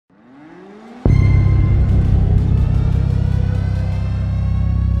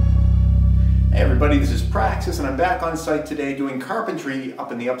everybody, this is Praxis and I'm back on site today doing carpentry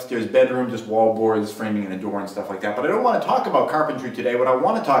up in the upstairs bedroom, just wall boards, framing in a door and stuff like that. But I don't want to talk about carpentry today. What I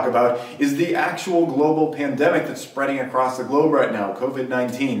want to talk about is the actual global pandemic that's spreading across the globe right now,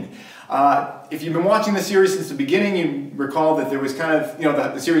 COVID-19. If you've been watching the series since the beginning, you recall that there was kind of,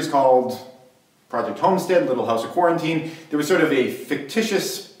 the series called Project Homestead, Little House of Quarantine. There was sort of a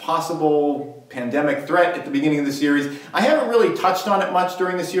fictitious possible pandemic threat at the beginning of the series. I haven't really touched on it much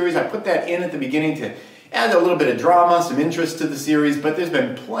during the series. I put that in at the beginning to add a little bit of drama, some interest to the series, but there's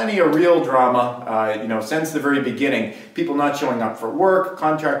been plenty of real drama, since the very beginning. People not showing up for work,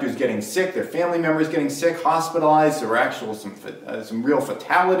 contractors getting sick, their family members getting sick, hospitalized. There were actual some real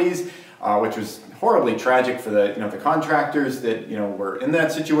fatalities, which was horribly tragic for the contractors that were in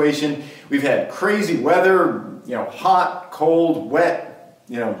that situation. We've had crazy weather, hot, cold, wet,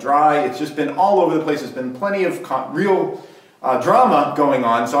 dry. It's just been all over the place. There's been plenty of real drama going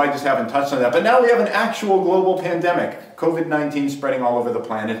on, so I just haven't touched on that. But now we have an actual global pandemic, COVID-19 spreading all over the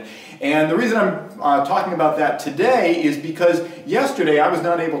planet. And the reason I'm talking about that today is because yesterday I was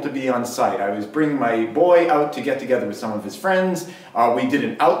not able to be on site. I was bringing my boy out to get together with some of his friends. We did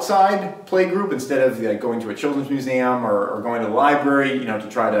an outside play group instead of going to a children's museum or going to the library, to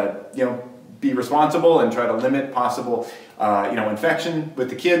try to, be responsible and try to limit possible, infection with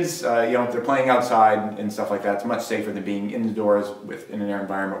the kids. If they're playing outside and stuff like that, it's much safer than being indoors in an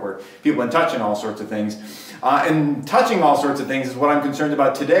environment where people are touching all sorts of things. And touching all sorts of things is what I'm concerned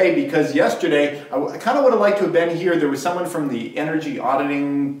about today, because yesterday, I kind of would have liked to have been here. There was someone from the Energy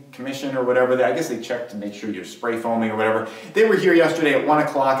Auditing Commission or whatever. I guess they checked to make sure you're spray foaming or whatever. They were here yesterday at 1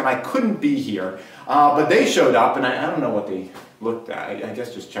 o'clock and I couldn't be here. But they showed up and I don't know what they looked at. I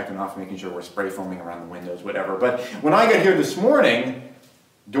guess just checking off, making sure we're spray foaming around the windows, whatever. But when I got here this morning,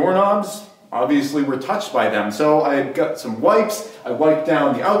 doorknobs obviously were touched by them. So I got some wipes. I wiped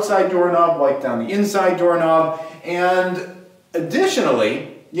down the outside doorknob, wiped down the inside doorknob, and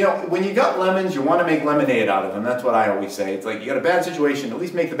additionally, when you got lemons, you want to make lemonade out of them. That's what I always say. It's like you got a bad situation, at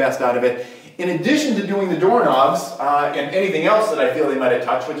least make the best out of it. In addition to doing the doorknobs and anything else that I feel they might have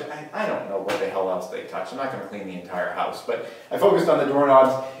touched, which I don't know what the hell else they touched. I'm not going to clean the entire house, but I focused on the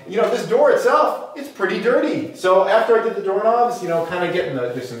doorknobs. This door itself, it's pretty dirty. So after I did the doorknobs, kind of getting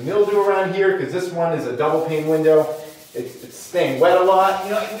there's some mildew around here because this one is a double pane window. It's staying wet a lot.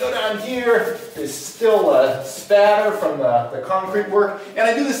 You can go down here. There's still a spatter from the concrete work. And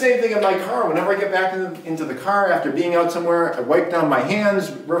I do the same thing in my car. Whenever I get back into the car after being out somewhere, I wipe down my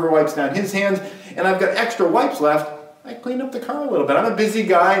hands. River wipes down his hands. And I've got extra wipes left. I clean up the car a little bit. I'm a busy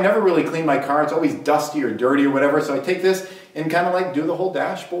guy. I never really clean my car. It's always dusty or dirty or whatever. So I take this and kind of do the whole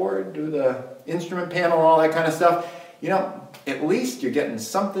dashboard, do the instrument panel, all that kind of stuff. At least you're getting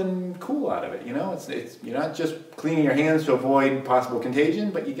something cool out of it. You're not just cleaning your hands to avoid possible contagion,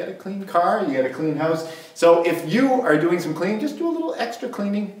 but you get a clean car, you get a clean house. So if you are doing some cleaning, just do a little extra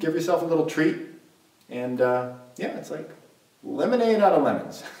cleaning, give yourself a little treat. And it's like lemonade out of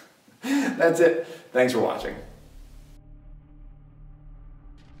lemons. That's it. Thanks for watching.